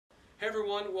Hey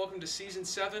everyone, welcome to Season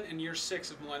 7 and Year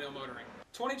 6 of Millennial Motoring.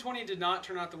 2020 did not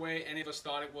turn out the way any of us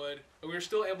thought it would, but we were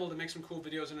still able to make some cool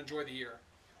videos and enjoy the year.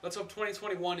 Let's hope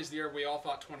 2021 is the year we all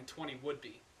thought 2020 would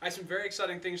be. I have some very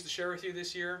exciting things to share with you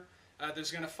this year.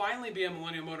 There's going to finally be a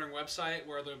Millennial Motoring website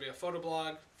where there'll be a photo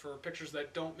blog for pictures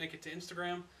that don't make it to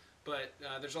Instagram, but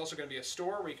there's also going to be a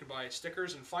store where you can buy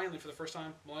stickers, and finally, for the first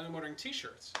time, Millennial Motoring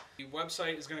t-shirts. The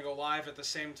website is going to go live at the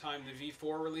same time the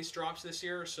V4 release drops this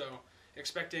year, so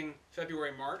expecting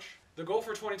February, March. The goal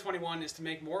for 2021 is to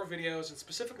make more videos and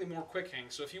specifically more quick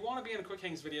hangs. So if you want to be in a quick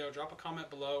hangs video, drop a comment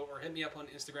below or hit me up on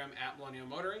Instagram at Millennial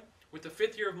Motoring. With the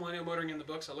 5th year of Millennial Motoring in the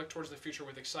books, I look towards the future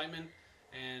with excitement.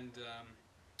 And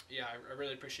yeah, I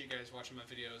really appreciate you guys watching my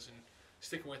videos and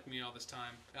sticking with me all this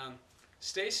time.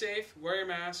 Stay safe, wear your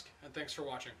mask, and thanks for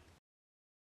watching.